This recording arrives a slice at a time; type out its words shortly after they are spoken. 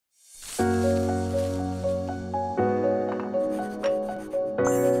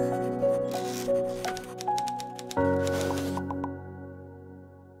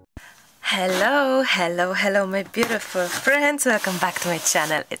Hello my beautiful friends, welcome back to my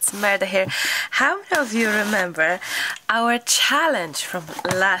channel. It's Merda here. How many of you remember our challenge from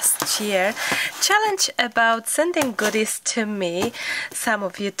last year? Challenge about sending goodies to me. Some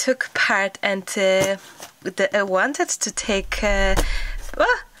of you took part and wanted to take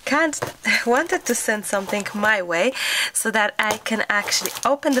wanted to send something my way so that I can actually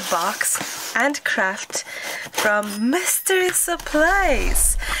open the box and craft from mystery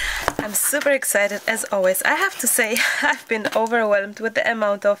supplies. I'm super excited as always. I have to say I've been overwhelmed with the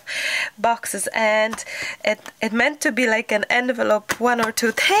amount of boxes, and it meant to be like an envelope, one or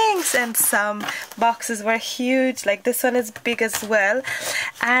two things, and some boxes were huge, like this one is big as well,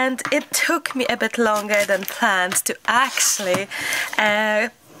 and it took me a bit longer than planned to actually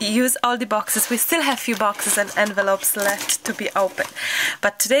use all the boxes. We still have few boxes and envelopes left to be opened,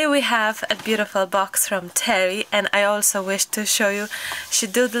 but today we have a beautiful box from Terry, and I also wish to show you. She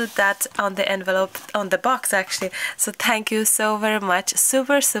doodled that on the envelope, on the box actually, so thank you so very much.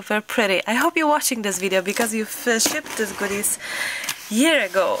 Super pretty. I hope you're watching this video because you've shipped these goodies year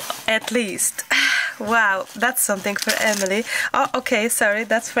ago at least. Wow, that's something for Emily. Oh, okay, sorry,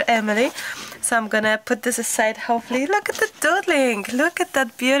 that's for Emily. So I'm gonna put this aside. Hopefully, look at the doodling. Look at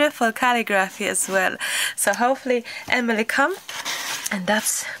that beautiful calligraphy as well. So hopefully Emily come. And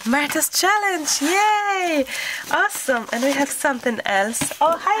that's Marta's challenge. Yay! Awesome. And we have something else.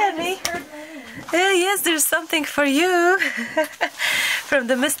 Oh, hi, Emily. Yes, there's something for you from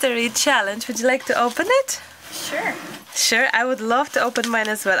the mystery challenge. Would you like to open it? Sure. Sure, I would love to open mine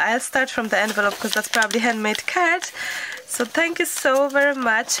as well. I'll start from the envelope because that's probably handmade card. So thank you so very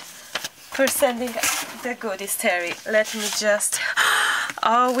much for sending the goodies, Terry. Let me just...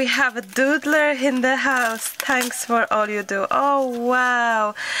 Oh, we have a doodler in the house. Thanks for all you do. Oh,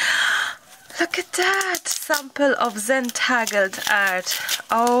 wow. Look at that. Sample of Zentangled art.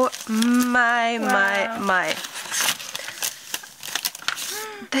 Oh, my.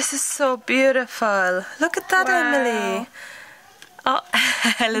 This is so beautiful. Look at that, wow. Emily. Oh,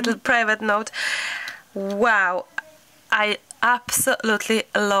 a little private note. Wow. I absolutely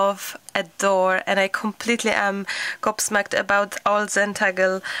love, adore, and I completely am gobsmacked about all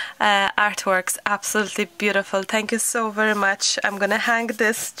Zentangle artworks. Absolutely beautiful. Thank you so very much. I'm gonna hang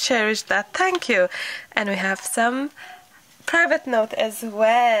this, cherish that. Thank you. And we have some private note as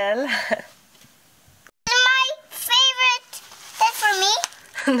well. My favorite. That's for me?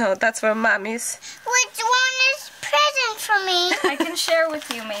 No, that's for Mommy's. Which one is present for me? I can share with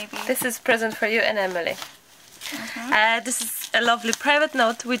you maybe. This is present for you and Emily. This is a lovely private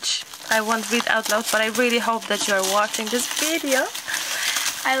note which I won't read out loud, but I really hope that you are watching this video.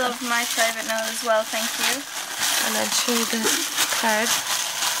 I love my private note as well, thank you. And I'll show you the card.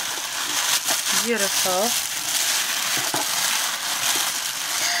 Beautiful.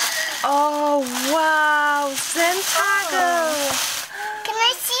 Oh wow, Zentangle! Can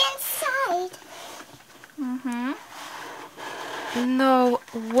I see inside? No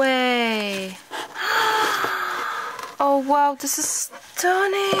way. Oh wow, this is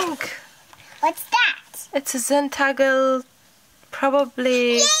stunning. What's that? It's a Zentangle,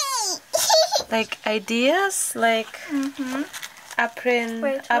 probably. Yay! Like ideas, like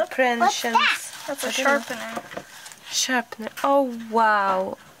apprehensions. That's a sharpener. Sharpener. Oh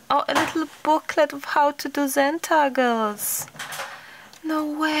wow. Oh, a little booklet of how to do Zentangles. No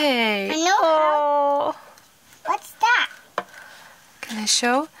way. I know how. What's that? Can I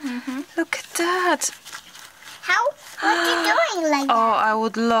show? Look at that. How? What are you doing like that? Oh, I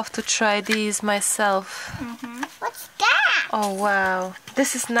would love to try these myself. What's that? Oh wow.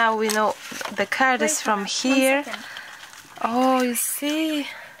 This is, now we know the card is from here. Oh, you see?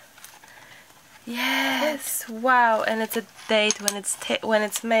 Yes. Wow. And it's a date when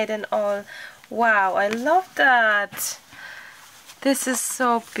it's made and all. Wow, I love that. This is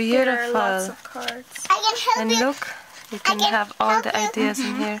so beautiful. There are lots of cards. I can help and you. Look, you can have all the ideas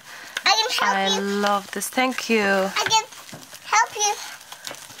in here. I can help you. I love this. Thank you. I can help you.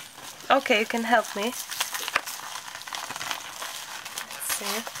 Okay, you can help me. Let's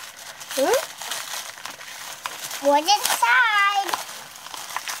see. What's inside?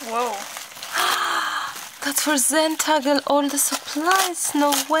 Whoa. That's for Zentangle, all the supplies.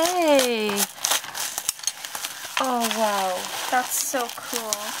 No way. Oh wow. That's so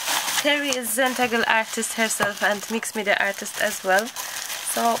cool. Terry is Zentangle artist herself and mixed media artist as well.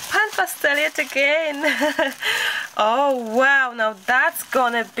 So, pan pastel yet again. Oh wow, now that's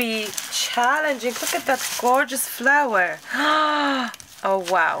gonna be challenging. Look at that gorgeous flower. Oh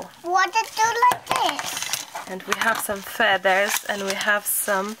wow. What to do like this? And we have some feathers, and we have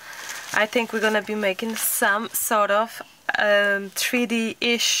some, I think we're gonna be making some sort of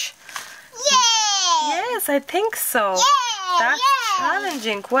 3D-ish Yeah. Yes, I think so. Yeah. That's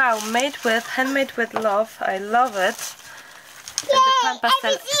challenging. Wow, handmade with love. I love it. And the pan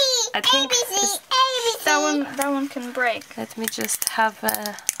pastel, I think that one can break. let me just have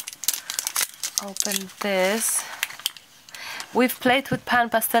open this. We've played with pan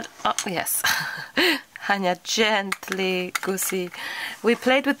pastel. Oh yes, Hania, gently, goosey. We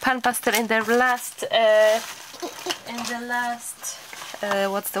played with pan pastel in the last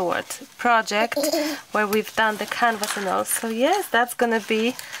what's the word, project, where we've done the canvas and all. So yes, that's gonna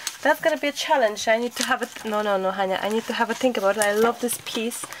be a challenge. I need to have it. No, Hania, I need to have a think about it. I love this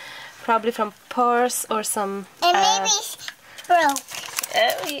piece, probably from purse or some. And maybe it's broke.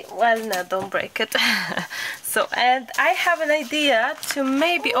 Well, no, don't break it. So, and I have an idea to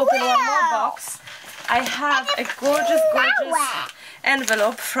maybe open one more box. I have a gorgeous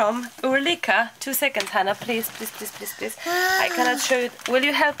envelope from Urlika. 2 seconds, Hannah, please. I cannot show you. Will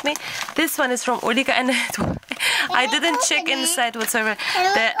you help me? This one is from Urlika, and I didn't check inside whatsoever.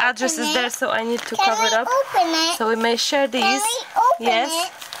 The address is there, so I need to cover it up. So we may share these. Yes,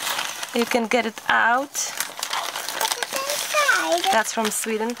 you can get it out. That's from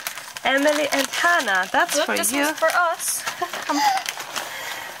Sweden. Emily and Hannah, that's for this you. This for us.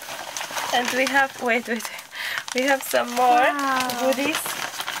 And we have, wait. We have some more goodies.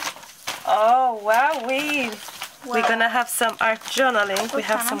 Oh, wow, we're gonna have some art journaling. We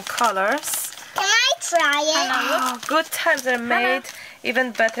have some colors. Can I try it? Oh, good times are made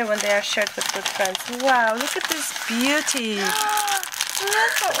even better when they are shared with good friends. Wow, look at this beauty.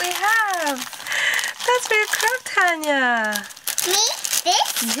 Look what we have. That's for your craft, Hania. Me?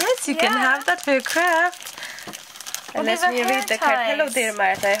 This? Yes, you can have that for your craft. And let me read the card. Hello, dear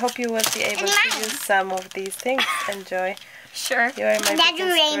Martha. I hope you will be able to use some of these things. Enjoy. Sure. You are my big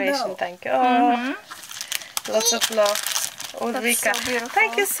inspiration. Thank you. Oh, lots of love. Ulrika. So beautiful.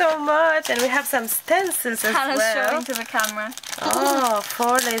 Thank you so much. And we have some stencils as Hannah's well. showing to the camera. Oh,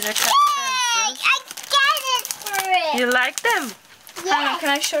 4 laser cut stencils. I get it for it. You like them? Yeah. Hannah, can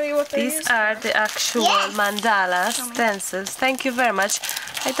I show you what they're These are the actual mandala stencils. Thank you very much.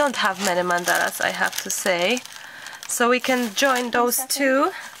 I don't have many mandalas, I have to say. So we can join those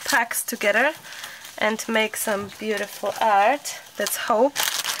two packs together and make some beautiful art. Let's hope.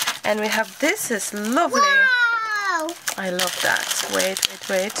 And we have this is lovely. Wow. I love that.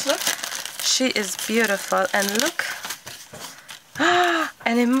 Wait. Look. She is beautiful. And look.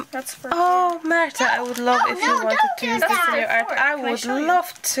 And that's for oh, Marta, I would love if you wanted to use this in your art. I would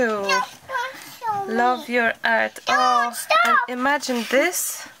love to. Love your art. Oh, and imagine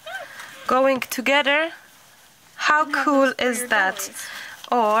this going together. How cool is that?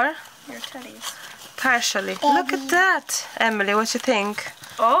 Or your teddies. Partially. Look at that. Emily, what you think?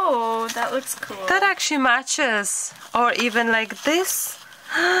 Oh, that looks cool. That actually matches. Or even like this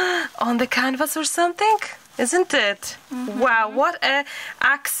on the canvas or something. Isn't it? Wow, what a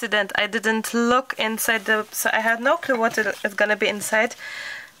accident. I didn't look inside so I had no clue what is gonna be inside.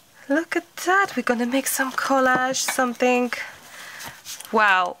 Look at that. We're gonna make some collage, something.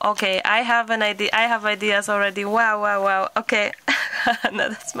 Wow, okay, I have an idea. I have ideas already. Wow. Okay, no,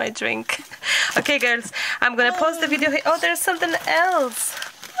 that's my drink. Okay, girls, I'm gonna pause the video here. Oh, there's something else.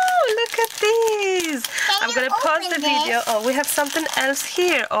 Oh, look at these. I'm gonna pause the video. Oh, we have something else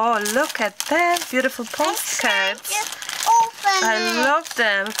here. Oh, look at that. Beautiful postcards. I love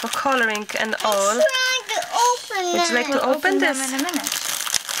them for coloring and all. Would you like to open this? In a minute.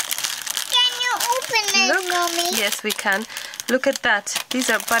 Can you open it, Look. Mommy? Yes, we can. Look at that. These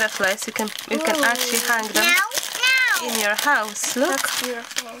are butterflies. You can actually hang them in your house. Look. That's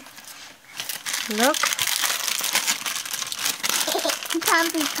beautiful. Look.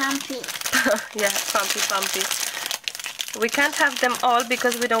 Pumpy. Yeah, pumpy. We can't have them all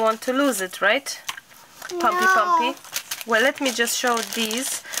because we don't want to lose it, right? Pumpy. Well, let me just show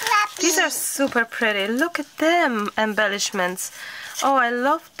these. These are super pretty. Look at them embellishments. Oh, I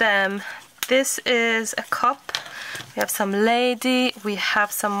love them. This is a cup. We have some lady. We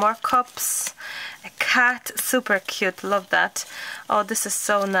have some more cups. A cat. Super cute. Love that. Oh, this is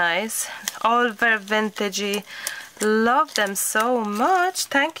so nice. All very vintagey. Love them so much.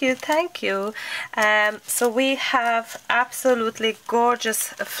 Thank you. So we have absolutely gorgeous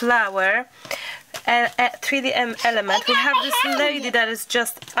flower, a 3D element. We have this lady that is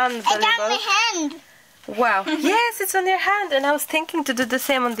just unbelievable. I got my hand. Wow. Yes, it's on your hand, and I was thinking to do the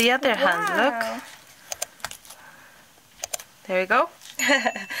same on the other hand. Look. There you go.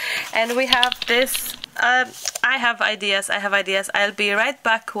 And we have this. I have ideas. I'll be right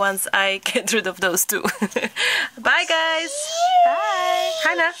back once I get rid of those two. Bye, guys. Bye.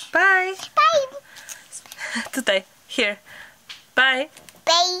 Hannah, bye. Bye. Tutaj, here. Bye.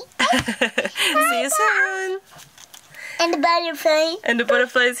 bye. See you soon. And the butterfly. And the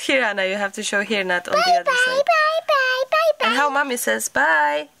butterfly is here, Anna. You have to show here, not on the other side. Bye, bye, bye, bye. And how mommy says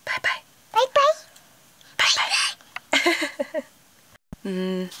bye. Bye, bye. Bye, bye. Bye,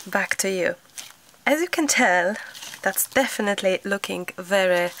 bye. Back to you. As you can tell, that's definitely looking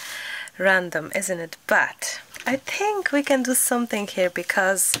very random, isn't it? But I think we can do something here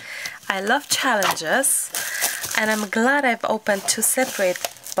because I love challenges, and I'm glad I've opened 2 separate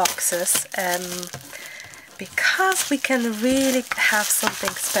boxes because we can really have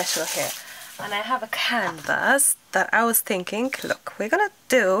something special here. And I have a canvas that I was thinking, look, we're gonna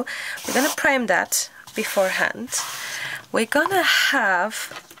prime that beforehand. We're gonna have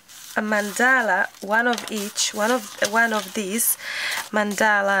a mandala, one of each, one of these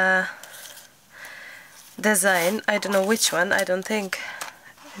mandala design. I don't know which one, I don't think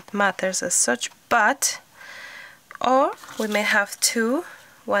it matters as such, but or we may have 2,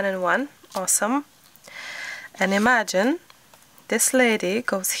 1 and 1. Awesome. And imagine this lady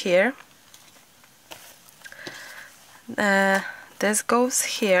goes here, this goes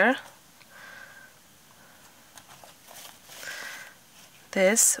here,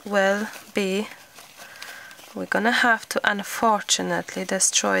 this will be, we're gonna have to unfortunately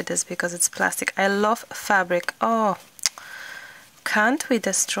destroy this because it's plastic. I love fabric. Oh, can't we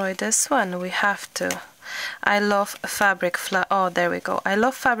destroy this one? We have to. I love fabric oh, there we go. I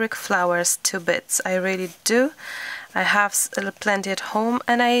love fabric flowers to bits. I really do. I have plenty at home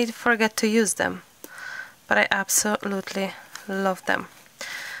and I forget to use them, but I absolutely love them.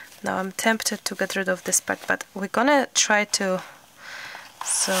 Now I'm tempted to get rid of this part, but we're gonna try to.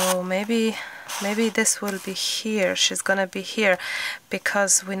 So maybe this will be here. She's gonna be here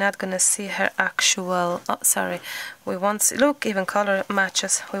because we're not gonna see her actual, oh sorry, we won't see, look, even color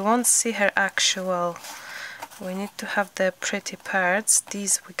matches. We won't see her actual. We need to have the pretty parts.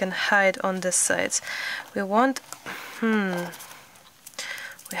 These we can hide on the sides. We want we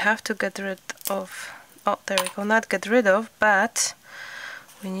have to get rid of, oh there we go, not get rid of, but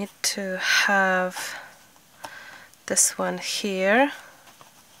we need to have this one here.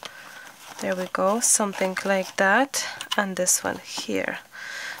 There we go, something like that, and this one here.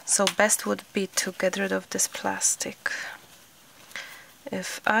 So best would be to get rid of this plastic.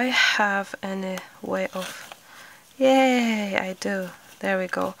 If I have any way of, yay, I do. There we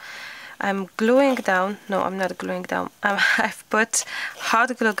go. I'm gluing down, no, I'm not gluing down. I've put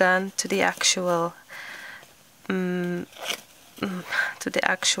hot glue gun to the actual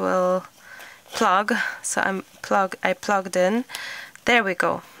plug. So I plugged in. There we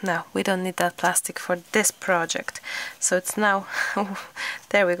go. Now we don't need that plastic for this project, so it's now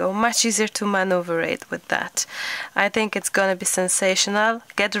there we go, much easier to maneuverate with that. I think it's gonna be sensational.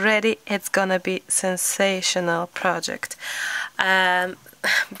 Get ready, it's gonna be sensational project.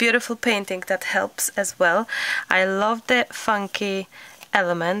 Beautiful painting, that helps as well. I love the funky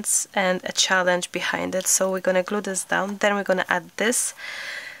elements and a challenge behind it. So we're gonna glue this down, then we're gonna add this.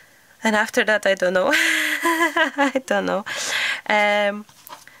 And after that, I don't know. I don't know.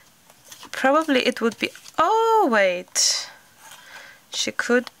 Probably it would be, oh wait, she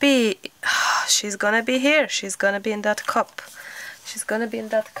could be, she's gonna be here, she's gonna be in that cup. She's gonna be in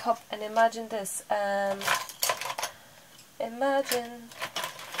that cup, and imagine this, imagine,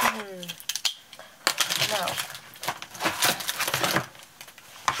 now.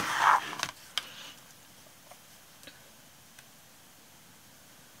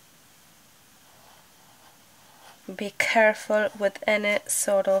 Be careful with any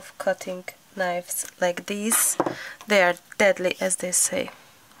sort of cutting knives like these. They are deadly, as they say.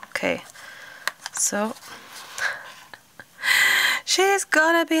 Okay, so she's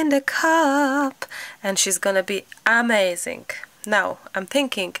gonna be in the cup and she's gonna be amazing. Now I'm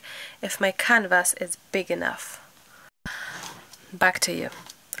thinking if my canvas is big enough. Back to you.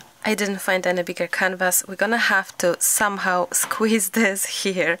 I didn't find any bigger canvas. We're gonna have to somehow squeeze this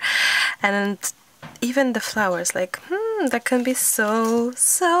here, and even the flowers, like that can be so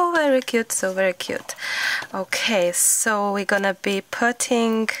very cute, so very cute. Okay, so we're gonna be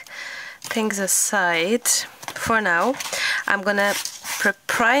putting things aside for now. I'm gonna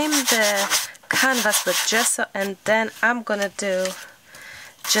prime the canvas with gesso, and then I'm gonna do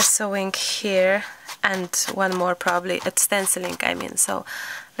gessoing here and one more, probably stenciling, I mean. So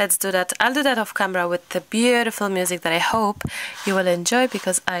let's do that. I'll do that off camera with the beautiful music that I hope you will enjoy,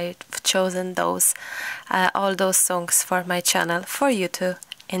 because I've chosen those all those songs for my channel for you to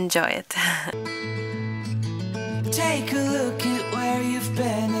enjoy it. Take a look at where you've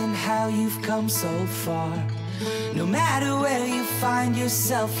been and how you've come so far. No matter where you find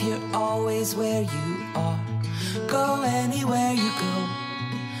yourself, you're always where you are. Go anywhere you go,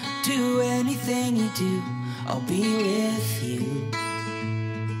 Do anything you do, I'll be with you.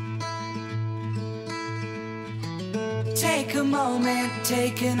 Take a moment,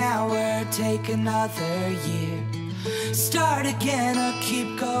 take an hour, take another year. Start again or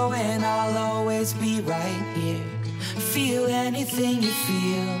keep going, I'll always be right here. Feel anything you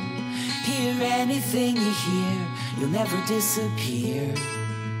feel, hear anything you hear, you'll never disappear.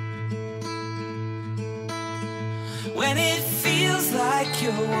 When it feels like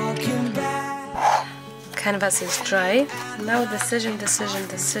you're walking back. Canvas is dry. Now decision.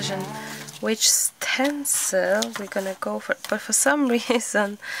 Which stencil we're gonna go for? But for some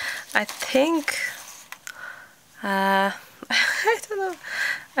reason, I think I don't know.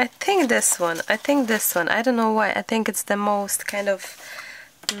 I think this one. I don't know why. I think it's the most kind of.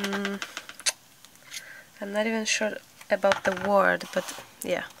 I'm not even sure about the word, but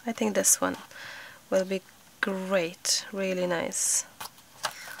yeah, I think this one will be great. Really nice.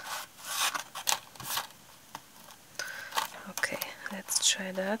 Okay, let's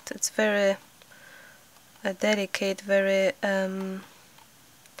try that. It's very delicate, very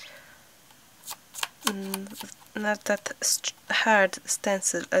not that hard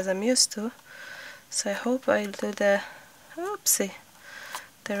stencil as I'm used to, so I hope I'll do the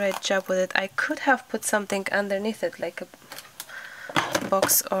right job with it. I could have put something underneath it, like a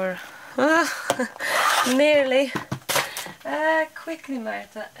box or nearly. Quickly,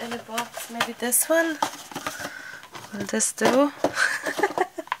 Marta, in a box, maybe this one. Will this do?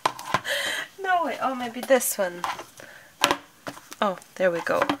 No way. Oh, maybe this one. Oh, there we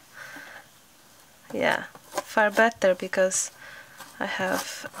go. Yeah, far better, because I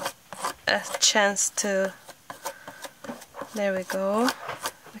have a chance to. There we go.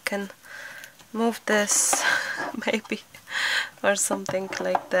 We can move this maybe, or something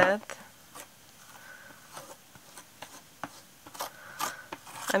like that.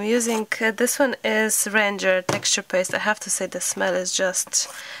 I'm using this one is Ranger texture paste. I have to say the smell is just,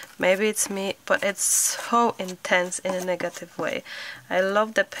 maybe it's me, but it's so intense in a negative way. I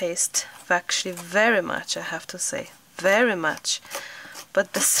love the paste actually very much, I have to say, very much,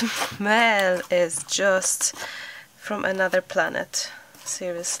 but the smell is just from another planet,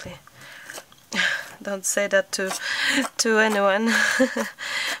 seriously. Don't say that to anyone.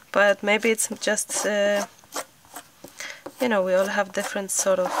 But maybe it's just you know, we all have different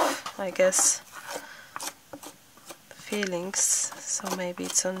sort of, I guess, feelings, so maybe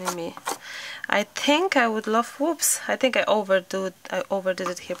it's only me. I think I would love, whoops, I think I overdid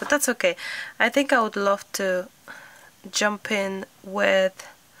it here, but that's okay. I think I would love to jump in with,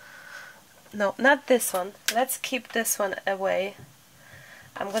 no, not this one, let's keep this one away.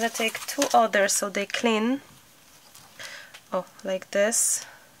 I'm gonna take two others so they clean, oh, like this.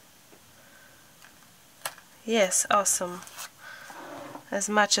 Yes, awesome. As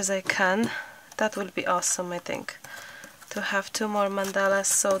much as I can. That will be awesome, I think. To have two more mandalas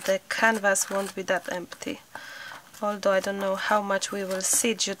so the canvas won't be that empty. Although I don't know how much we will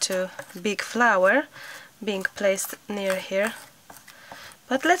see due to big flower being placed near here.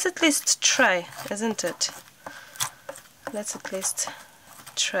 But let's at least try, isn't it? Let's at least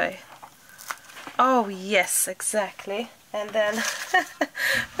try. Oh yes, exactly. And then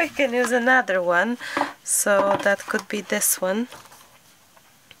we can use another one, so that could be this one,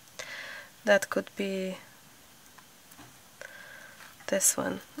 that could be this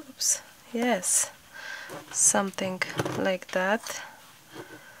one, oops, yes, something like that,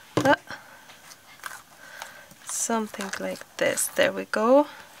 something like this, there we go.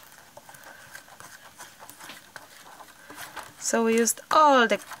 So we used all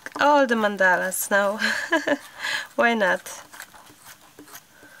the mandalas now. Why not?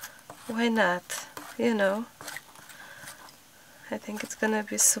 Why not? You know, I think it's gonna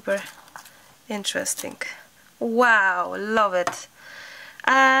be super interesting. Wow, love it.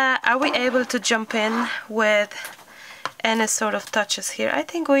 Are we able to jump in with any sort of touches here? I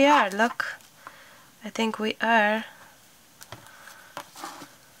think we are, look. I think we are.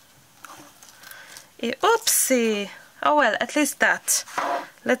 Oopsie! Oh well, at least that.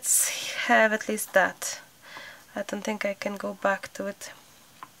 Let's have at least that. I don't think I can go back to it.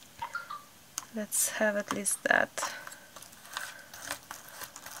 Let's have at least that.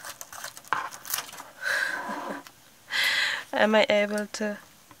 Am I able to?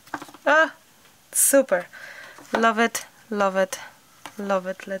 Ah, super. Love it, love it, love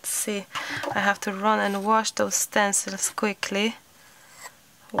it. Let's see. I have to run and wash those stencils quickly.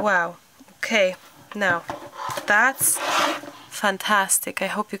 Wow. Okay, now that's fantastic. I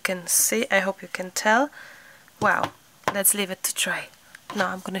hope you can see, I hope you can tell. Wow, let's leave it to dry. Now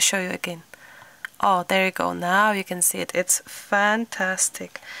I'm gonna show you again. Oh, there you go, now you can see it. It's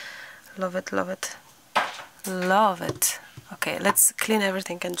fantastic. Love it, love it, love it. Okay, let's clean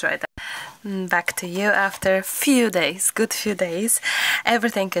everything and dry that. Back to you after a few days, good few days.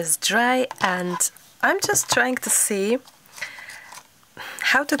 Everything is dry and I'm just trying to see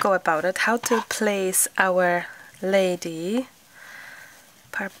how to go about it, how to place our lady,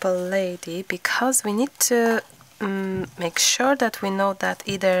 purple lady, because we need to make sure that we know that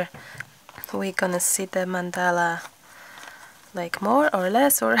either we're gonna see the mandala like more or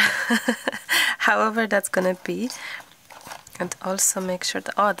less, or however that's gonna be, and also make sure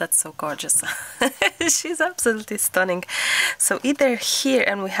that, oh, that's so gorgeous. She's absolutely stunning. So either here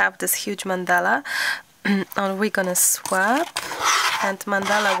and we have this huge mandala, or we're gonna swap and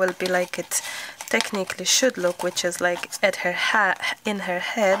mandala will be like it technically should look, which is like at her in her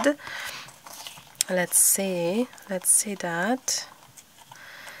head. Let's see that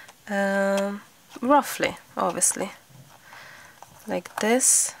roughly, obviously like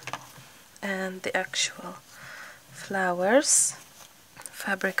this, and the actual flowers,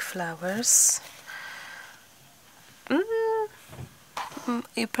 fabric flowers.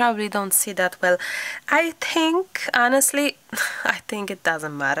 You probably don't see that well. I think, honestly, I think it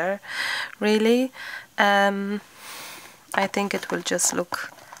doesn't matter, really. I think it will just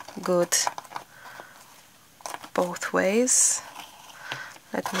look good both ways.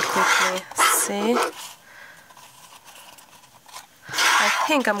 Let me quickly see. I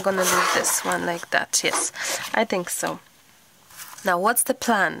think I'm gonna leave this one like that. Yes, I think so. Now, what's the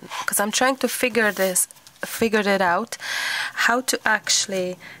plan? Because I'm trying to figure it out, how to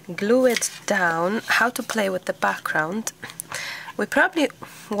actually glue it down, how to play with the background. We probably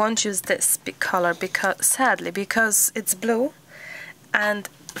won't use this big color because, sadly, because it's blue and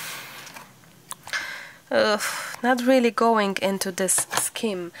not really going into this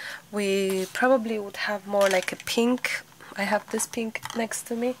scheme. We probably would have more like a pink. I have this pink next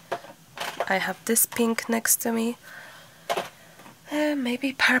to me. I have this pink next to me.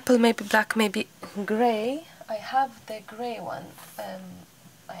 Maybe purple, maybe black, maybe gray. I have the gray one.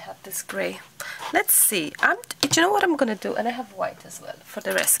 I have this gray. Let's see. Do you know what I'm gonna do? And I have white as well for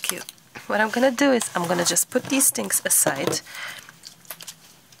the rescue. What I'm gonna do is I'm gonna just put these things aside.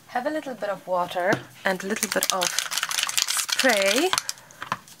 Have a little bit of water and a little bit of spray.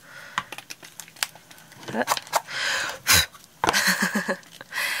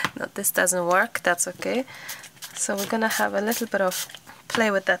 No, this doesn't work. That's okay. So we're gonna have a little bit of play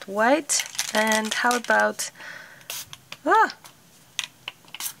with that white. And how about I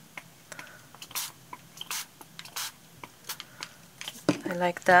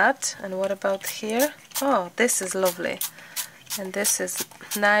like that. And what about here? Oh, this is lovely. And this is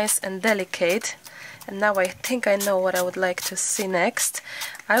nice and delicate. And now I think I know what I would like to see next.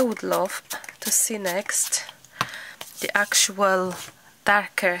 I would love to see next the actual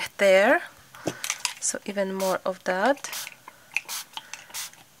darker there. So even more of that.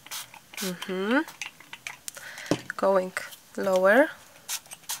 Going lower.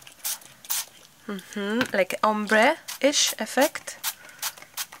 Like ombre-ish effect.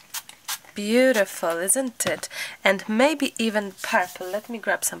 Beautiful, isn't it? And maybe even purple. Let me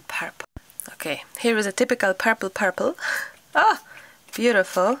grab some purple. Okay, here is a typical purple. Ah,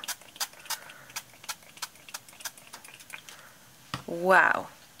 beautiful. Wow.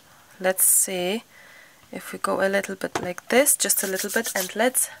 Let's see if we go a little bit like this, just a little bit, and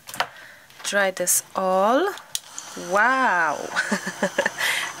let's dry this all. Wow.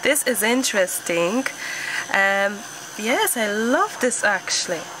 This is interesting. Yes, I love this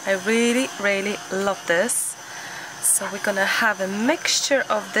actually. I really love this. So we're gonna have a mixture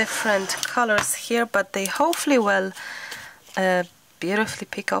of different colors here, but they hopefully will beautifully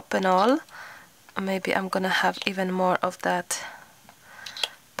pick up and all. Maybe I'm gonna have even more of that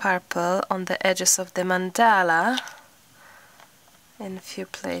purple on the edges of the mandala in a few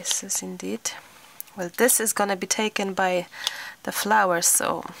places indeed. Well, this is gonna be taken by the flowers,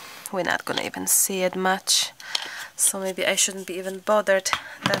 so we're not gonna even see it much. So maybe I shouldn't be even bothered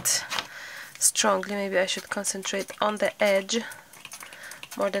that strongly. Maybe I should concentrate on the edge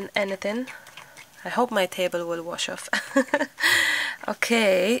more than anything. I hope my table will wash off.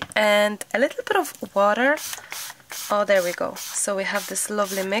 Okay, and a little bit of water. Oh, there we go. So we have this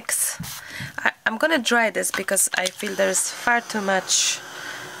lovely mix. I'm gonna dry this because I feel there's far too much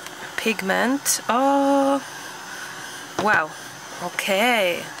pigment. Oh, wow.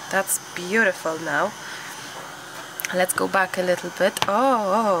 Okay, that's beautiful now. Let's go back a little bit.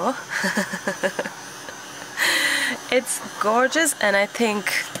 Oh. It's gorgeous, and I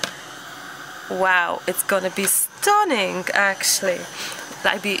think, wow, it's gonna be stunning actually.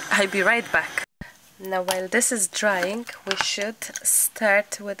 I'll be right back. Now while this is drying, we should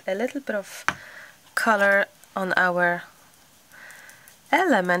start with a little bit of color on our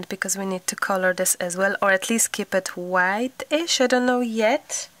element, because we need to color this as well, or at least keep it white-ish. I don't know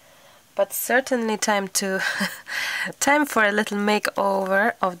yet, but certainly time to time for a little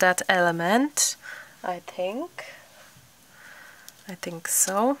makeover of that element. I think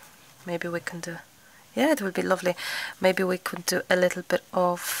so. Maybe we can do, yeah, it would be lovely. Maybe we could do a little bit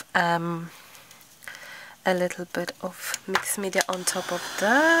of mixed media on top of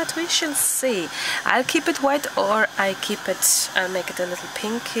that. We shall see. I'll keep it white, or I'll make it a little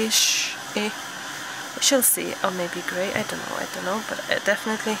pinkish. We shall see. Or maybe grey. I don't know. But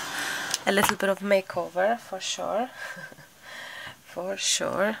definitely a little bit of makeover for sure. For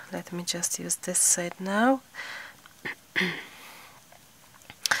sure. Let me just use this side now.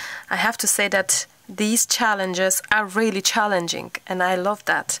 I have to say that these challenges are really challenging, and I love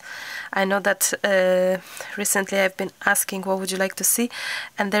that. I know that recently I've been asking what would you like to see,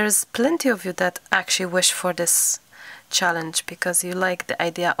 and there's plenty of you that actually wish for this challenge because you like the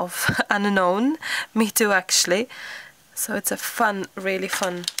idea of unknown. Me too, actually. So it's a fun, really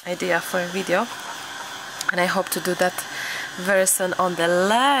fun idea for a video, and I hope to do that very soon on the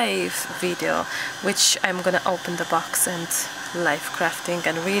live video, which I'm gonna open the box and live crafting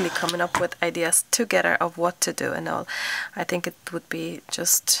and really coming up with ideas together of what to do and all. I think it would be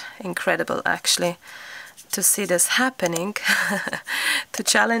just incredible actually to see this happening, to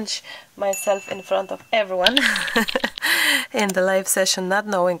challenge myself in front of everyone in the live session, not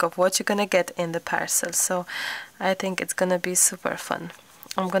knowing of what you're gonna get in the parcel. So I think it's gonna be super fun.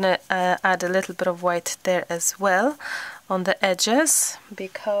 I'm gonna add a little bit of white there as well on the edges,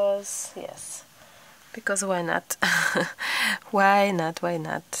 because yes, because why not? why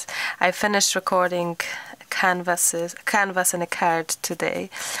not? I finished recording canvas and a card today.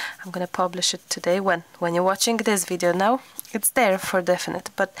 I'm gonna publish it today. When you're watching this video now, it's there for definite.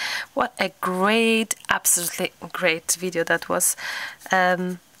 But what a great, absolutely great video that was.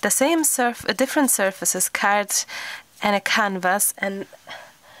 The same different surfaces, cards and a canvas, and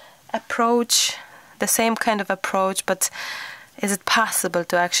approach, the same kind of approach, but is it possible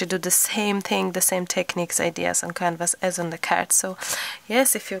to actually do the same thing, the same techniques, ideas on canvas as on the card? So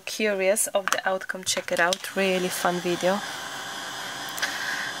yes, if you're curious of the outcome, check it out. Really fun video,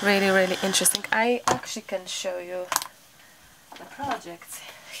 really interesting. I actually can show you the project.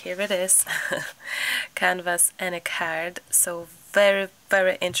 Here it is. Canvas and a card. So very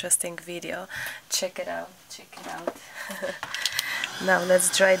interesting video. Check it out. Now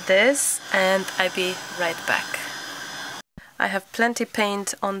let's dry this and I'll be right back. I have plenty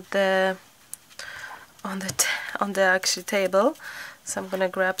paint on the actual table, so I'm gonna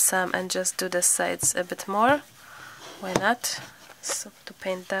grab some and just do the sides a bit more. Why not? So to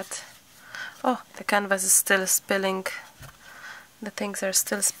paint that. Oh, the canvas is still spilling. The things are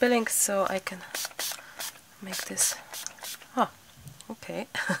still spilling, so I can make this. Oh, okay.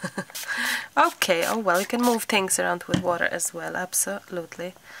 Okay, oh well, you can move things around with water as well,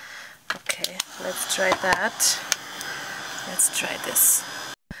 absolutely. Okay, let's try that. Let's try this.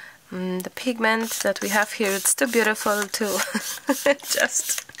 The pigment that we have here, it's too beautiful to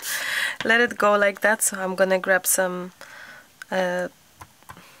just let it go like that, so I'm gonna grab some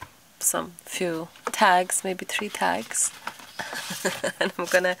few tags, maybe 3 tags. And I'm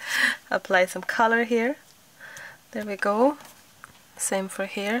gonna apply some color here. There we go. Same for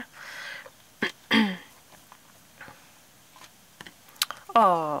here.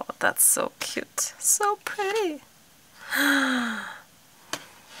 Oh, that's so cute. So pretty.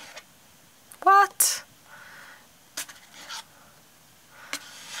 What?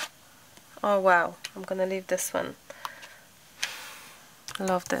 Oh wow, I'm gonna leave this one.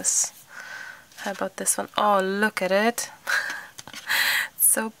 Love this. How about this one? Oh, look at it.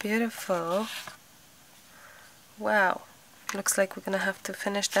 So beautiful. Wow. Looks like we're gonna have to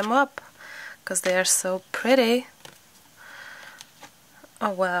finish them up because they are so pretty.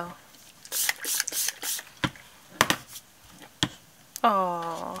 Oh wow.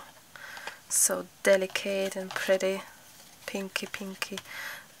 Oh, so delicate and pretty. Pinky,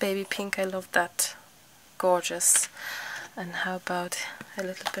 baby pink. I love that. Gorgeous. And how about a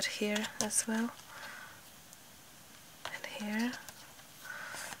little bit here as well? And here.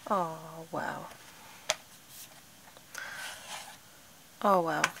 Oh wow. Oh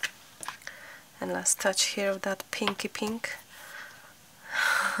wow. And last touch here of that pinky pink.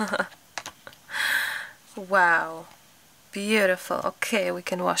 Wow. Beautiful. Okay, we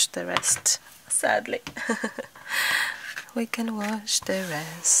can wash the rest. Sadly. We can wash the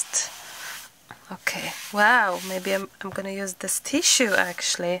rest. Okay. Wow, maybe I'm gonna use this tissue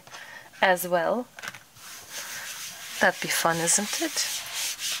actually. as well. That'd be fun, isn't it?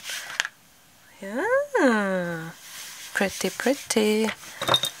 Yeah, pretty, pretty.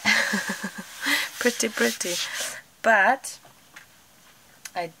 Pretty, pretty. But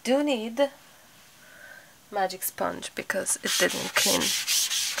I do need magic sponge because it didn't clean.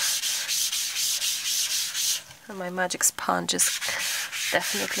 And my magic sponge is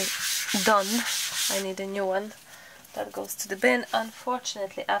definitely done. I need a new one. That goes to the bin.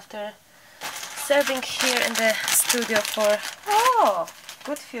 Unfortunately, after serving here in the studio for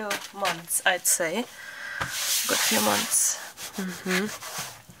good few months, I'd say. Good few months.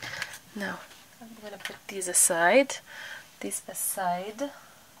 Now I'm gonna put these aside. And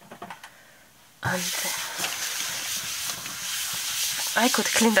I could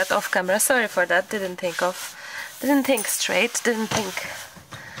clean that off camera. Sorry for that. Didn't think straight. Didn't think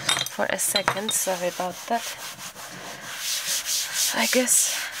for a second. Sorry about that. I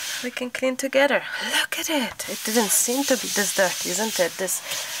guess we can clean together. Look at it. It didn't seem to be this dirty, isn't it?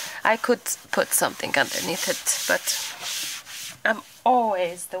 I could put something underneath it, but I'm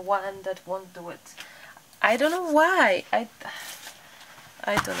always the one that won't do it. I don't know why. I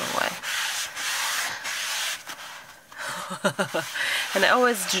don't know why. And I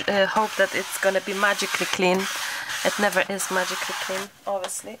always hope that it's gonna be magically clean. It never is magically clean,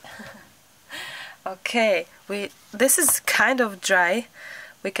 obviously. Okay, this is kind of dry.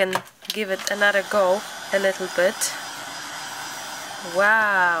 We can give it another go a little bit.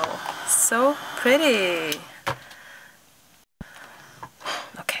 Wow, so pretty.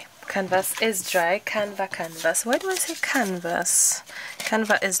 Okay, canvas is dry. Canvas. Why do I say canvas?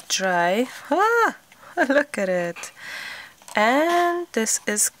 Canvas is dry. Ah, look at it. And this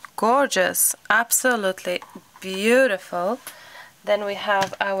is gorgeous. Absolutely beautiful. Then we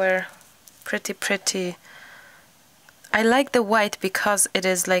have our pretty, pretty. I like the white because it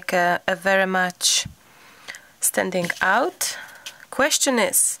is like a very much standing out. Question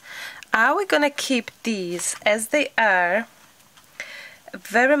is, are we gonna keep these as they are,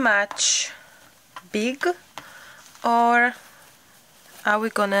 very much big, or are we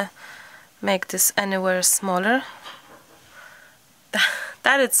gonna make this anywhere smaller?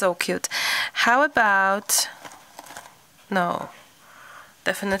 That is so cute. How about, no,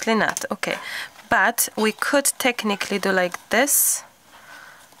 definitely not. Okay, but we could technically do like this,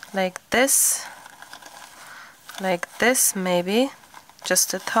 like this, like this, maybe.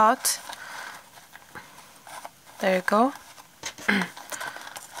 Just a thought. There you go.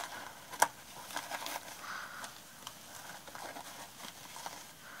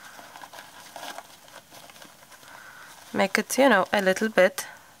 Make it, you know, a little bit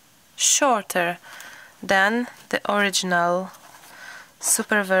shorter than the original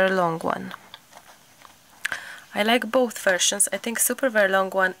super very long one. I like both versions. I think super very long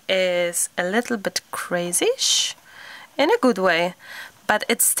one is a little bit crazy-ish in a good way, but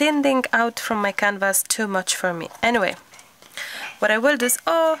it's standing out from my canvas too much for me. Anyway, what I will do is,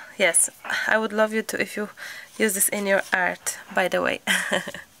 oh yes, I would love you to if you use this in your art, by the way.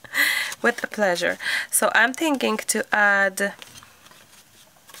 With pleasure. So I'm thinking to add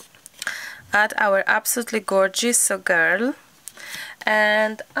our absolutely gorgeous girl,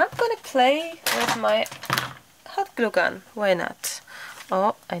 and I'm gonna play with my hot glue gun. Why not?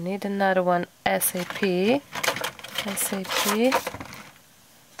 Oh, I need another one ASAP.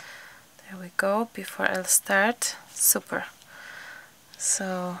 There we go. Before I'll start. Super.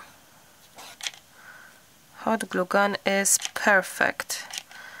 So hot glue gun is perfect.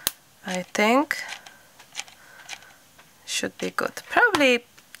 I think should be good. Probably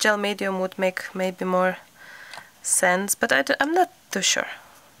gel medium would make maybe more sense, but I'm not too sure.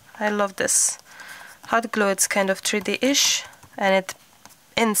 I love this hot glue. It's kind of 3D-ish and it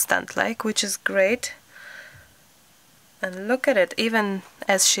instant like, which is great. And look at it, even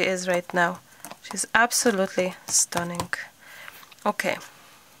as she is right now. She's absolutely stunning. Okay,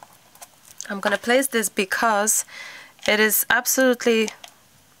 I'm gonna place this because it is absolutely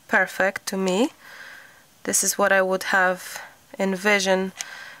perfect to me. This is what I would have envisioned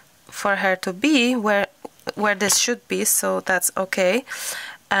for her to be, where this should be, so that's okay.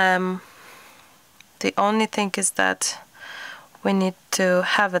 The only thing is that we need to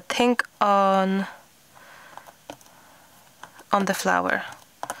have a thing on the flower.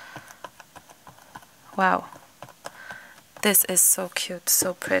 Wow, this is so cute,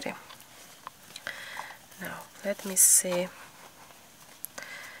 so pretty. Now let me see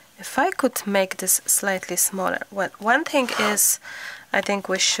if I could make this slightly smaller. Well, one thing is, I think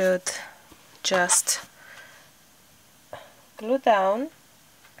we should just glue down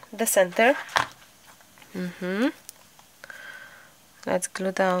the center. let's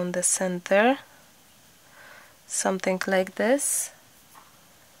glue down the center, something like this.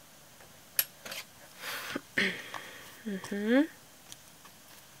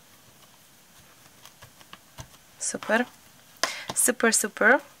 Super, super,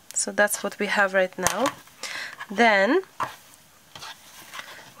 super. So that's what we have right now. Then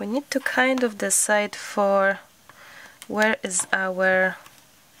we need to kind of decide for where is our,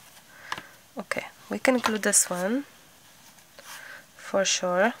 okay, we can glue this one for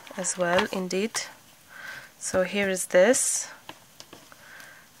sure as well, indeed. So here is this,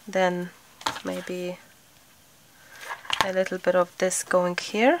 then maybe a little bit of this going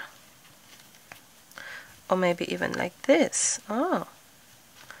here, or maybe even like this. Oh,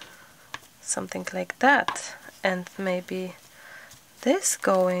 something like that. And maybe this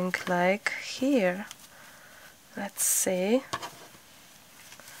going like here. Let's see.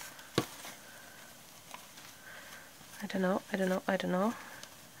 I don't know.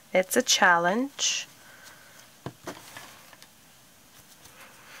 It's a challenge.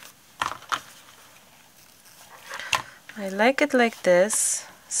 I like it like this,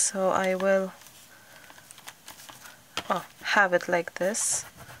 so I will have it like this,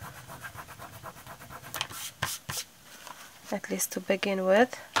 at least to begin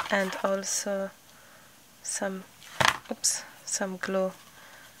with, and also some glue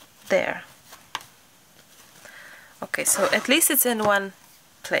there. Okay, so at least it's in one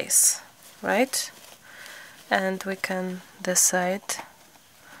place, right? And we can decide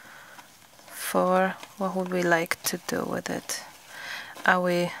for what would we like to do with it. Are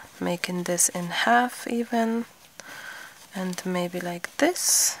we making this in half even, and maybe like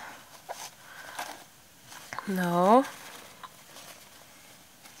this? No.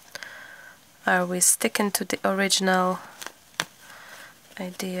 Are we sticking to the original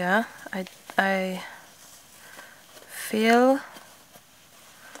idea? I feel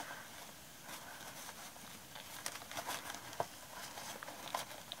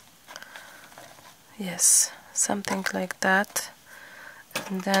yes, something like that,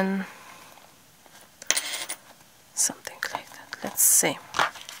 and then something like that. Let's see.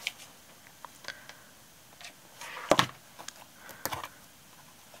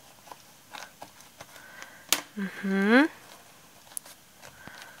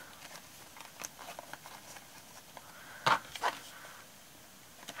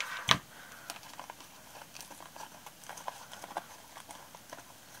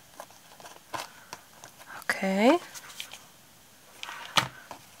 Okay.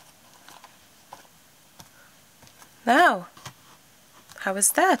 Now, how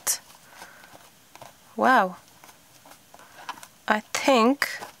is that? Wow. I think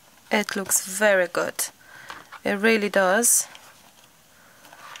it looks very good. It really does.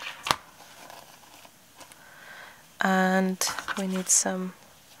 And we need some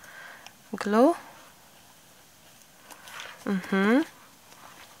glue.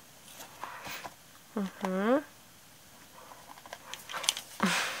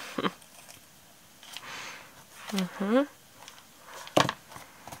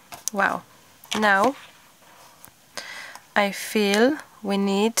 Wow. Now I feel we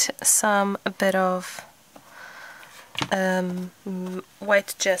need some bit of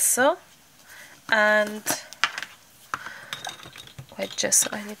white gesso, and white gesso.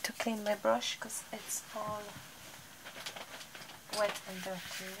 I need to clean my brush because it's all wet and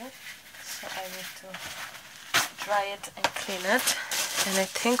dirty, so I need to dry it and clean it. And I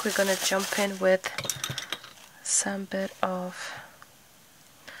think we're gonna jump in with some bit of,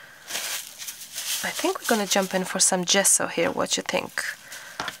 I think we're gonna jump in for some gesso here. What you think?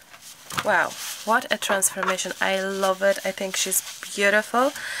 Wow, what a transformation. I love it. I think she's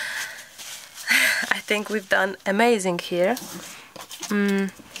beautiful. I think we've done amazing here. We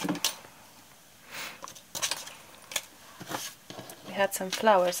had some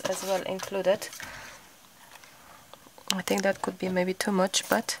flowers as well included. I think that could be maybe too much,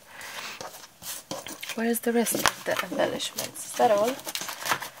 but where is the rest of the embellishments? Is that all?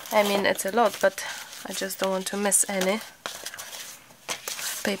 I mean, it's a lot, but I just don't want to miss any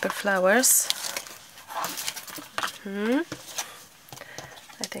paper flowers. I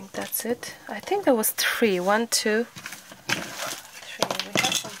think that's it. I think there was 3. 1, 2, 3. We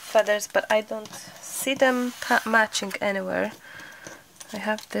have some feathers, but I don't see them matching anywhere. I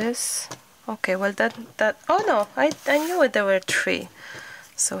have this. Okay, well that oh no, I knew there were 3.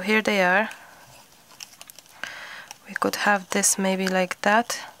 So here they are. We could have this maybe like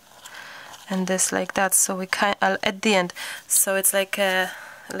that, and this like that, so we kind at the end, so it's like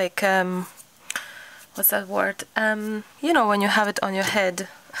what's that word, you know, when you have it on your head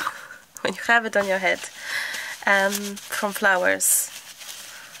when you have it on your head, from flowers.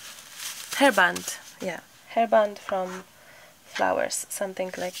 Hairband, yeah, hairband from flowers,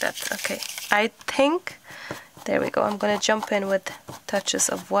 something like that. Okay, I think, there we go, I'm gonna jump in with touches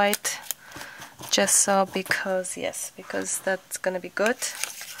of white, just so, because, yes, because that's gonna be good.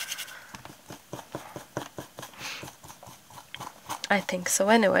 I think so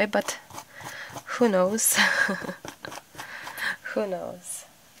anyway, but who knows? Who knows?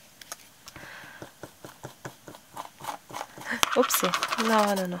 Oopsie,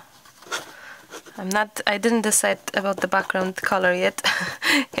 no. I didn't decide about the background color yet,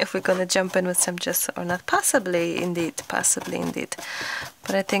 if we're gonna jump in with some gesso or not. Possibly indeed.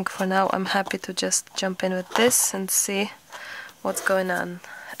 But I think for now I'm happy to just jump in with this and see what's going on.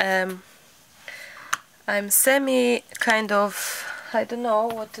 I'm semi kind of, I don't know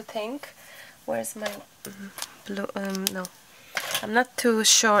what to think. Where's my blue? No, I'm not too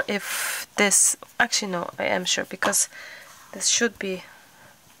sure if this, actually no, I am sure, because this should be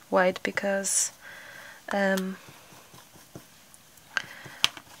white, because I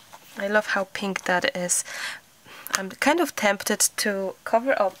love how pink that is. I'm kind of tempted to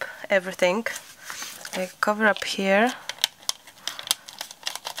cover up everything. I cover up here,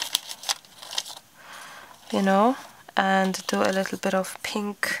 you know, and do a little bit of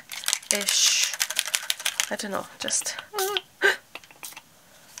pink-ish, I don't know, just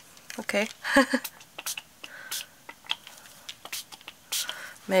okay.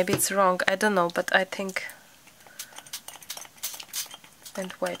 Maybe it's wrong, I don't know, but I think,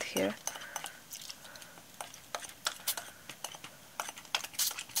 and white here.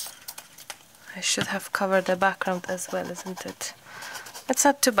 I should have covered the background as well, isn't it? It's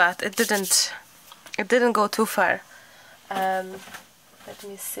not too bad. It didn't go too far. Let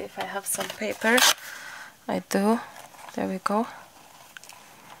me see if I have some paper. I do. There we go.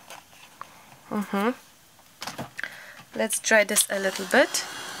 Let's dry this a little bit.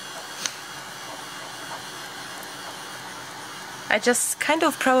 I just kind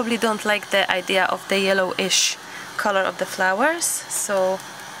of probably don't like the idea of the yellowish color of the flowers, so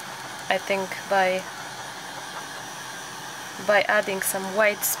I think by adding some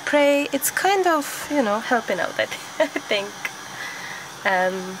white spray, it's kind of, you know, helping out, I think.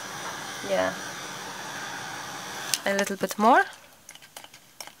 Yeah, a little bit more.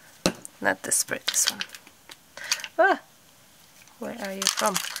 Not this spray, this one. Ah, where are you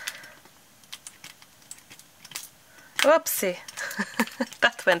from? Whoopsie.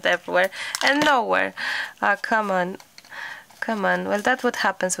 That went everywhere and nowhere. Ah, come on. Well, that's what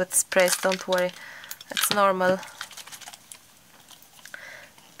happens with sprays, don't worry. It's normal.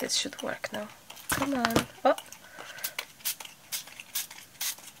 This should work now. Come on. Oh.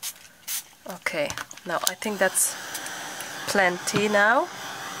 Okay, now I think that's plenty now.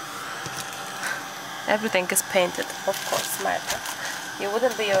 Everything is painted, of course, Marta. You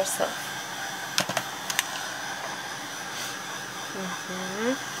wouldn't be yourself.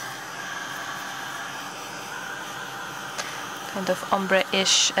 Kind of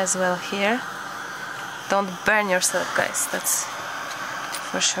ombre-ish as well here. Don't burn yourself, guys, that's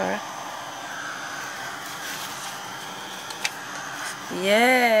for sure.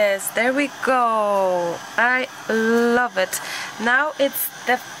 Yes, there we go. I love it. Now it's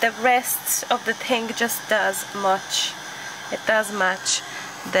the rest of the thing just does much. It does match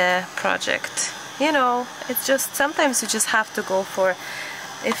the project. You know, it's just, sometimes you just have to go for,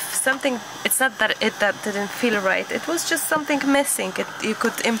 if something, it's not that that didn't feel right, it was just something missing, you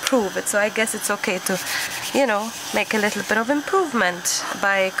could improve it, so I guess it's okay to, you know, make a little bit of improvement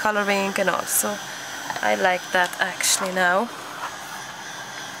by coloring and all. So I like that actually now.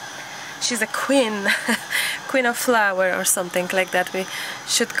 She's a queen, queen of flower or something like that. We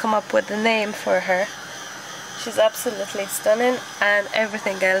should come up with a name for her. She's absolutely stunning, and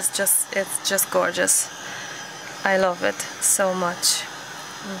everything else it's just gorgeous. I love it so much.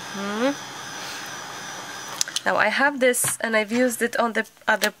 Now I have this, and I've used it on the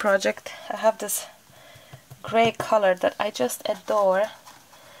other project. I have this gray color that I just adore,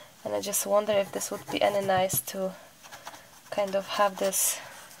 and I just wonder if this would be any nice to kind of have this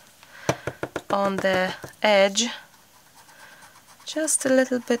on the edge. Just a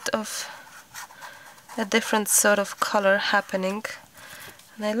little bit of a different sort of color happening,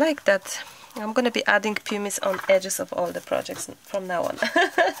 and I like that. I'm gonna be adding pumice on edges of all the projects from now on.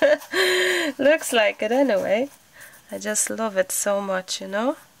 Looks like it anyway. I just love it so much, you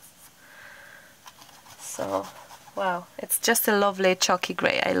know. So wow, it's just a lovely chalky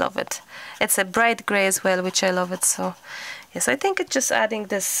gray. I love it. It's a bright gray as well, which I love it. So yes, I think it's just adding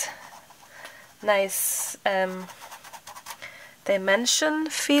this nice dimension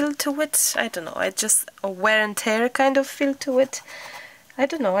feel to it. I don't know, I just a wear and tear kind of feel to it. I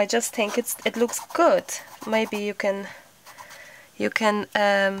don't know, I just think it looks good. Maybe you can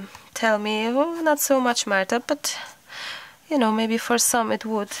tell me, oh, not so much, Marta, but you know, maybe for some it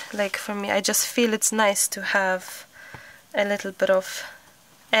would. Like for me, I just feel it's nice to have a little bit of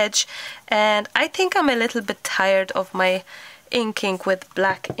edge, and I think I'm a little bit tired of my inking with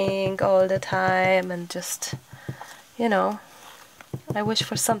black ink all the time, and just, you know, I wish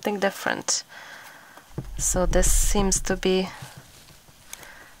for something different. So this seems to be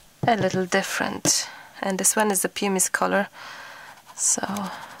a little different, and this one is the pumice color,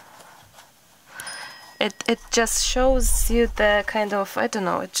 so it just shows you the kind of, I don't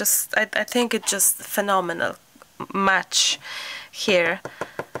know, it just, I think it just phenomenal match here.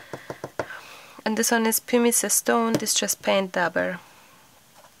 And this one is pumice stone, distress paint dabber.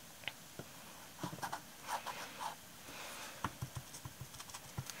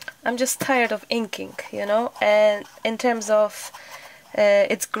 I'm just tired of inking, you know, and in terms of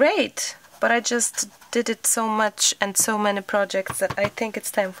it's great, but I just did it so much and so many projects that I think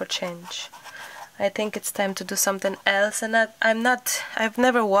it's time for change. I think it's time to do something else, and I've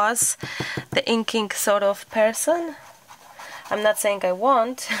never was the inking sort of person. I'm not saying I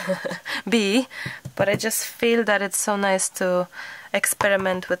won't be, but I just feel that it's so nice to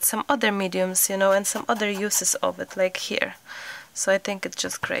experiment with some other mediums, you know, and some other uses of it, like here. So I think it's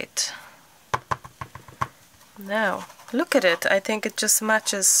just great. Now, look at it. I think it just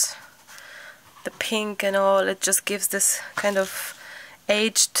matches the pink and all. It just gives this kind of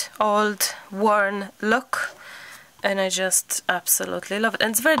aged, old, worn look. And I just absolutely love it.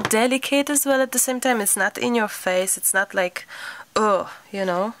 And it's very delicate as well at the same time. It's not in your face. It's not like, oh, you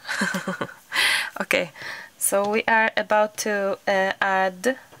know. Okay, so we are about to add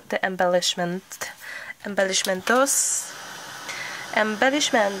the embellishmentos.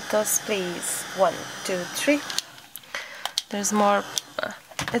 Embellishmentos, please. 1, 2, 3. There's more.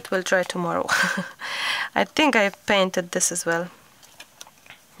 It will dry tomorrow. I think I painted this as well.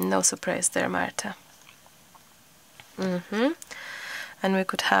 No surprise there, Marta. And we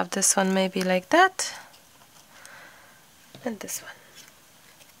could have this one maybe like that, and this one.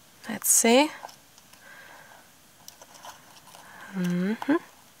 Let's see. I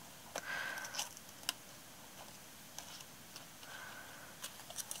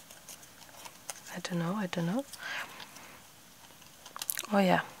don't know. Oh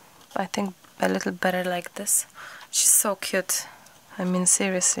yeah, I think a little better like this. She's so cute. I mean,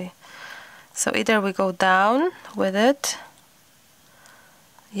 seriously. So either we go down with it.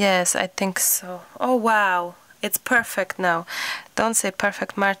 Yes, I think so. Oh wow, it's perfect now. Don't say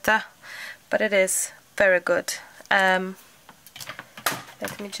perfect, Marta, but it is very good. Let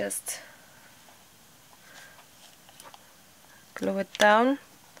me just glue it down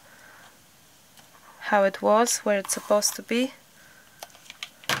how it was, where it's supposed to be,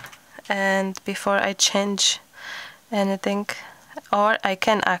 and before I change anything, or I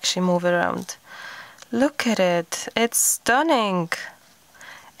can actually move it around. Look at it, it's stunning.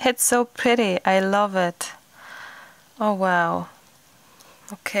 It's so pretty, I love it. Oh wow.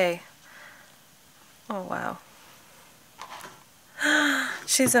 Okay. Oh wow.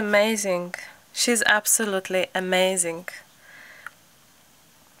 She's amazing. She's absolutely amazing.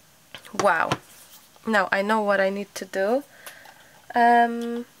 Wow. Now I know what I need to do.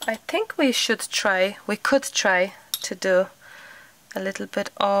 I think we could try to do a little bit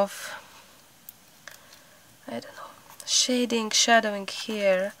of, I don't know, shading, shadowing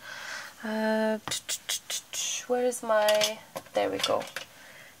here. Where is my, there we go.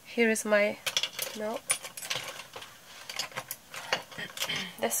 Here is my, no,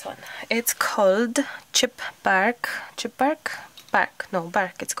 this one. It's called bark,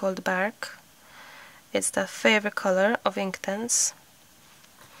 it's called bark. It's the favorite color of Inktense,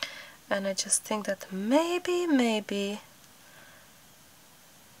 and I just think that maybe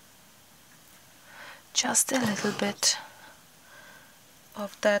just a little bit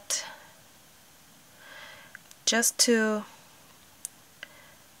of that, just to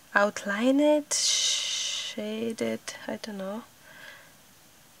outline it, shade it. I don't know.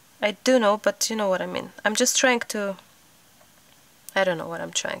 I do know, but you know what I mean. I'm just trying to, I don't know what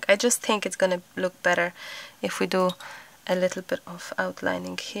I'm trying. I just think it's gonna look better if we do a little bit of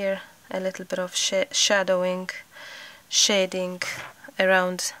outlining here, a little bit of shadowing, shading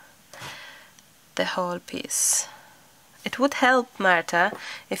around the whole piece. It would help, Marta,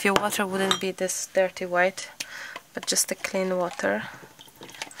 if your water wouldn't be this dirty white, but just a clean water.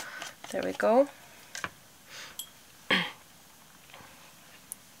 There we go.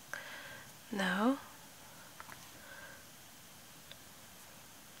 Now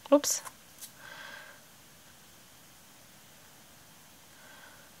Oops.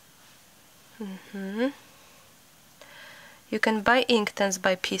 You can buy Inktense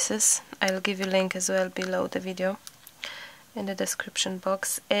by pieces. I'll give you a link as well below the video in the description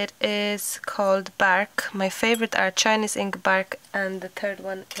box. It is called Bark. My favorite are Chinese ink bark, and the third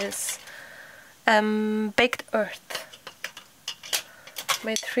one is Baked Earth.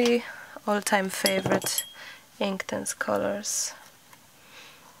 My 3 all-time favorite Inktense colors.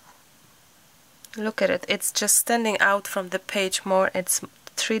 Look at it, it's just standing out from the page more. It's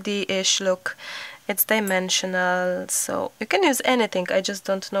 3D-ish look, it's dimensional, so you can use anything. I just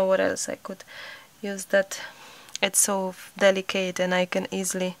don't know what else I could use that. It's so delicate and I can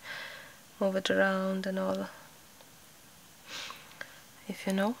easily move it around and all, if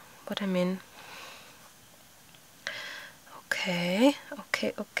you know what I mean. Okay.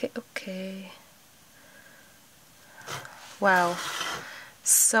 Wow,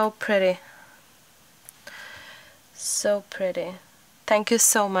 so pretty. So pretty. Thank you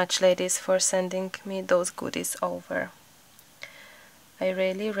so much, ladies, for sending me those goodies over. I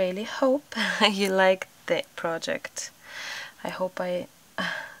really hope you like the project. I hope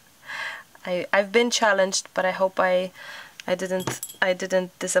I've been challenged, but I hope I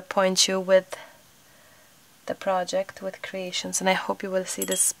didn't disappoint you with the project, with creations, and I hope you will see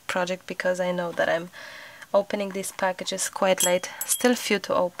this project, because I know that I'm opening these packages quite late. Still few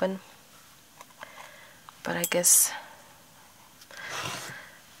to open, but I guess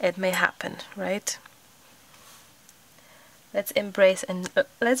it may happen, right? Let's embrace and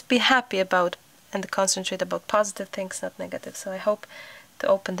let's be happy about and concentrate about positive things, not negative. So I hope to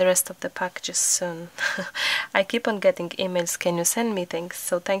open the rest of the packages soon. I keep on getting emails, can you send me things?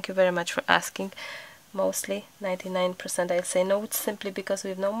 So thank you very much for asking. Mostly 99% I'll say no. It's simply because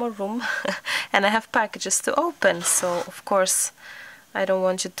we have no more room and I have packages to open, so of course I don't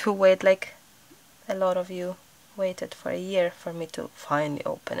want you to wait like a lot of you waited for a year for me to finally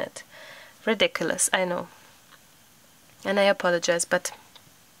open it. Ridiculous, I know, and I apologize, but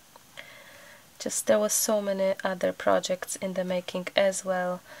just there was so many other projects in the making as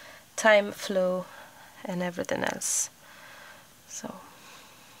well. Time flew and everything else. So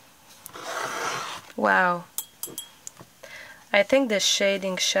wow, I think the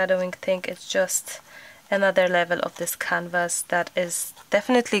shading, shadowing thing is just another level of this canvas that is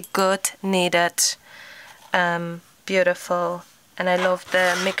definitely good, needed, beautiful, and I love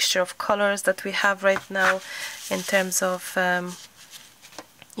the mixture of colors that we have right now in terms of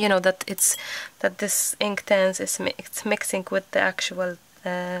you know, that this Inktense is it's mixing with the actual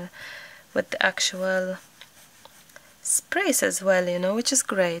sprays as well, you know, which is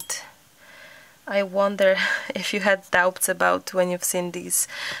great. I wonder if you had doubts about when you've seen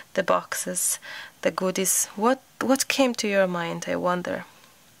the boxes, the goodies, what came to your mind, I wonder.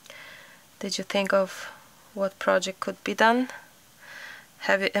 Did you think of what project could be done?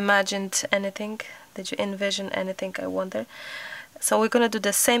 Have you imagined anything? Did you envision anything, I wonder? So we're gonna do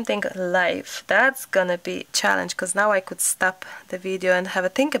the same thing live. That's gonna be a challenge, because now I could stop the video and have a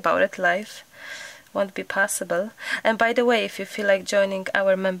think about it live. Won't be possible. And by the way, if you feel like joining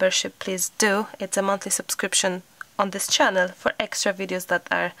our membership, please do. It's a monthly subscription on this channel for extra videos that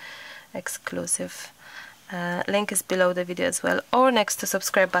are exclusive. Link is below the video as well, or next to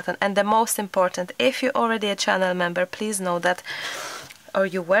subscribe button. And the most important, if you're already a channel member, please know that, or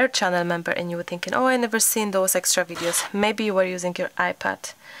you were a channel member and you were thinking, oh, I never seen those extra videos. Maybe you were using your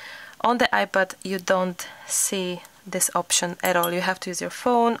iPad. On the iPad you don't see this option at all. You have to use your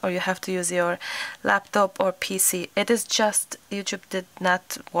phone, or you have to use your laptop or PC. It is just YouTube did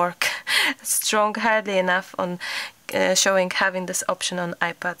not work strong hardly enough on showing having this option on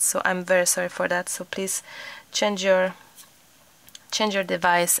iPad, so I'm very sorry for that. So please change your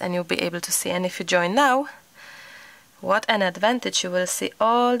device and you'll be able to see. And if you join now, what an advantage, you will see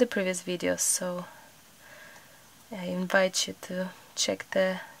all the previous videos. So I invite you to check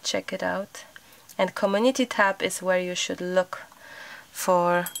it out. And community tab is where you should look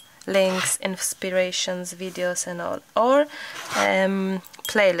for links, inspirations, videos and all, or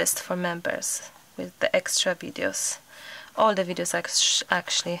playlist for members with the extra videos. All the videos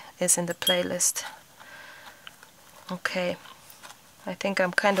actually is in the playlist. Okay, I think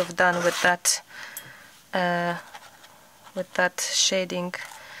I'm kind of done with that shading.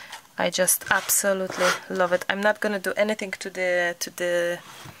 I just absolutely love it. I'm not gonna do anything to the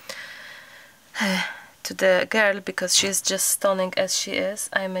girl because she's just stunning as she is.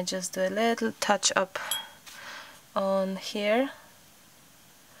 I may just do a little touch up on here,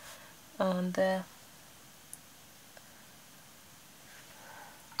 on the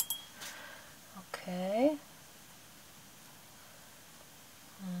okay.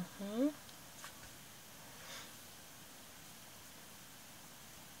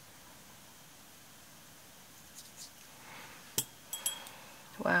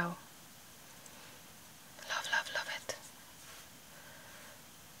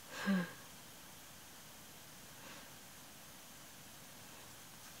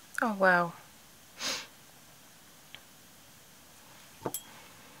 Oh wow.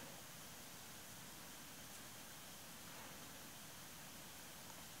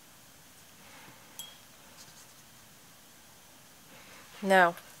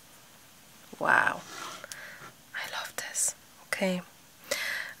 Now, wow, I love this. Okay,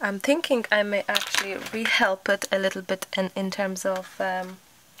 I'm thinking I may actually rehelp it a little bit in terms of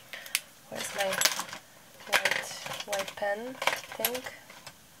where's my white pen, I think.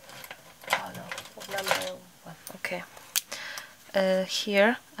 Oh no, number 1. Okay,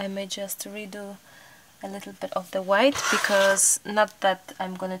 here I may just redo a little bit of the white, because not that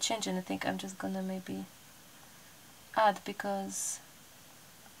I'm gonna change anything, I'm just gonna maybe add, because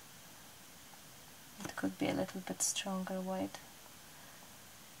it could be a little bit stronger white.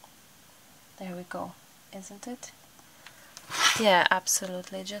 There we go, isn't it? Yeah,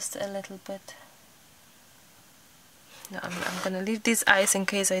 absolutely, just a little bit. No, I'm gonna leave these eyes in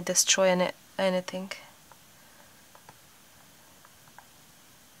case I destroy anything.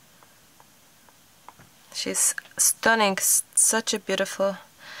 She's stunning, such a beautiful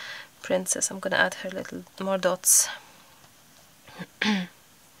princess. I'm gonna add her little more dots.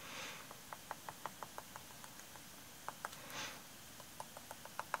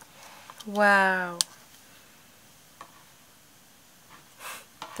 Wow,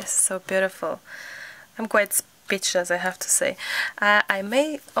 this is so beautiful. I'm quite speechless, I have to say. I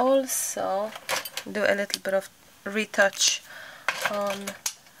may also do a little bit of retouch on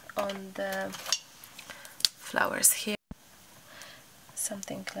the flowers here,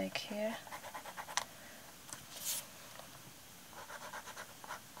 something like here.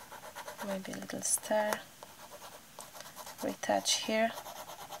 Maybe a little star, retouch here.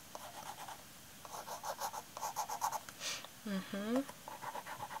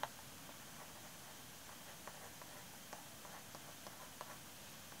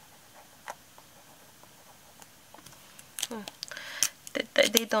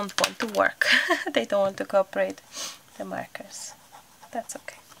 They don't want to work. They don't want to cooperate, the markers. That's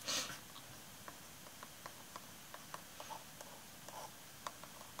okay.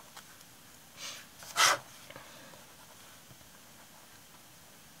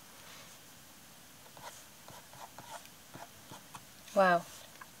 Wow,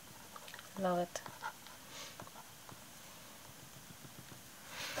 love it.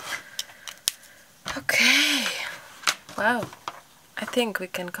 Okay, wow, I think we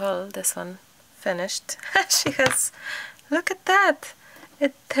can call this one finished. She has, look at that,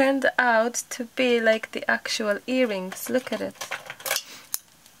 it turned out to be like the actual earrings. Look at it.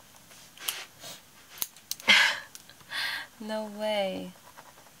 No way.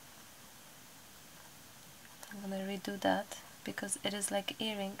 I'm gonna redo that, because it is like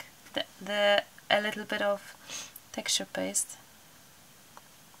earring, a little bit of texture paste.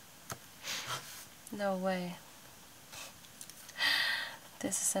 No way.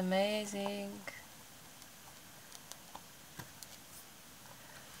 This is amazing.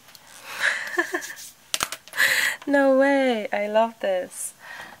 No way, I love this.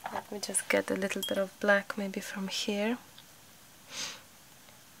 Let me just get a little bit of black maybe from here.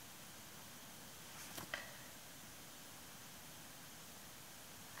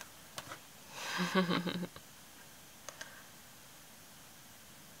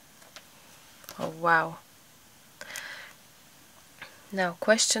 Oh wow. Now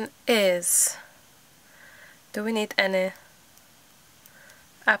question is, do we need any,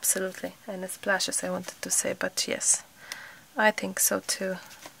 absolutely, any splashes I wanted to say, but yes, I think so too.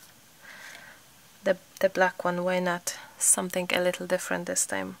 The black one, why not? Something a little different this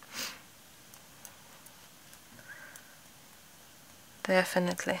time.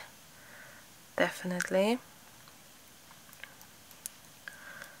 Definitely. Definitely.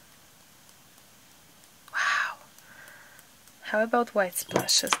 Wow. How about white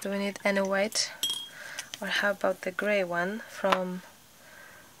splashes? Do we need any white? Or how about the gray one from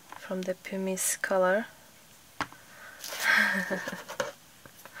the pumice color?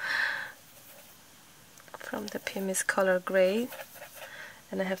 From the pumice color gray.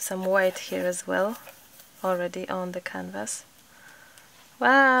 And I have some white here as well, already on the canvas.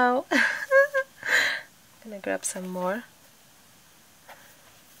 Wow! I'm gonna grab some more.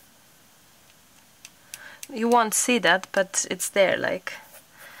 You won't see that, but it's there, like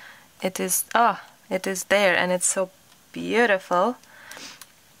it is. Oh, it is there, and it's so beautiful.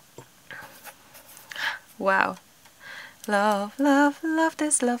 Wow! Love, love, love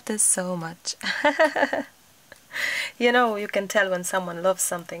this so much. You know, you can tell when someone loves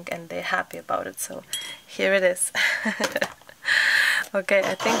something and they're happy about it. So here it is. Okay,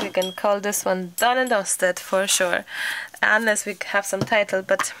 I think we can call this one done and dusted for sure, unless we have some title,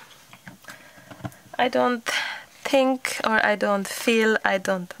 but I don't think, or I don't feel, I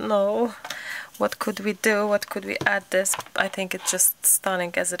don't know. What could we do? What could we add this? I think it's just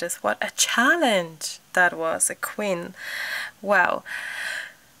stunning as it is. What a challenge that was, a queen. Wow.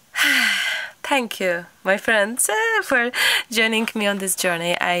 Thank you, my friends, for joining me on this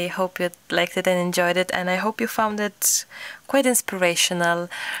journey. I hope you liked it and enjoyed it, and I hope you found it quite inspirational.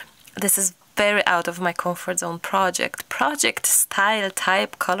 This is very out of my comfort zone project style,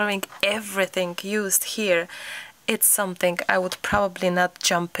 type, coloring, everything used here. It's something I would probably not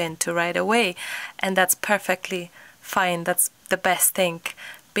jump into right away, and that's perfectly fine. That's the best thing,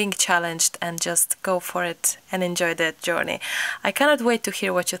 being challenged and just go for it and enjoy that journey. I cannot wait to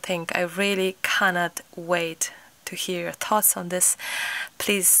hear what you think. I really cannot wait to hear your thoughts on this.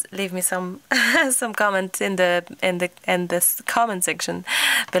 Please leave me some some comments in this comment section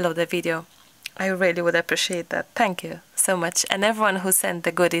below the video. I really would appreciate that. Thank you so much. And everyone who sent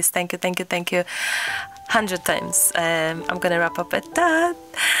the goodies, thank you, thank you, thank you 100 times. I'm gonna wrap up at that.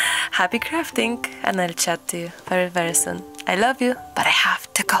 Happy crafting, and I'll chat to you very, very soon. I love you, but I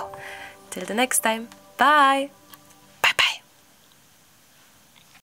have to go. Till the next time, bye!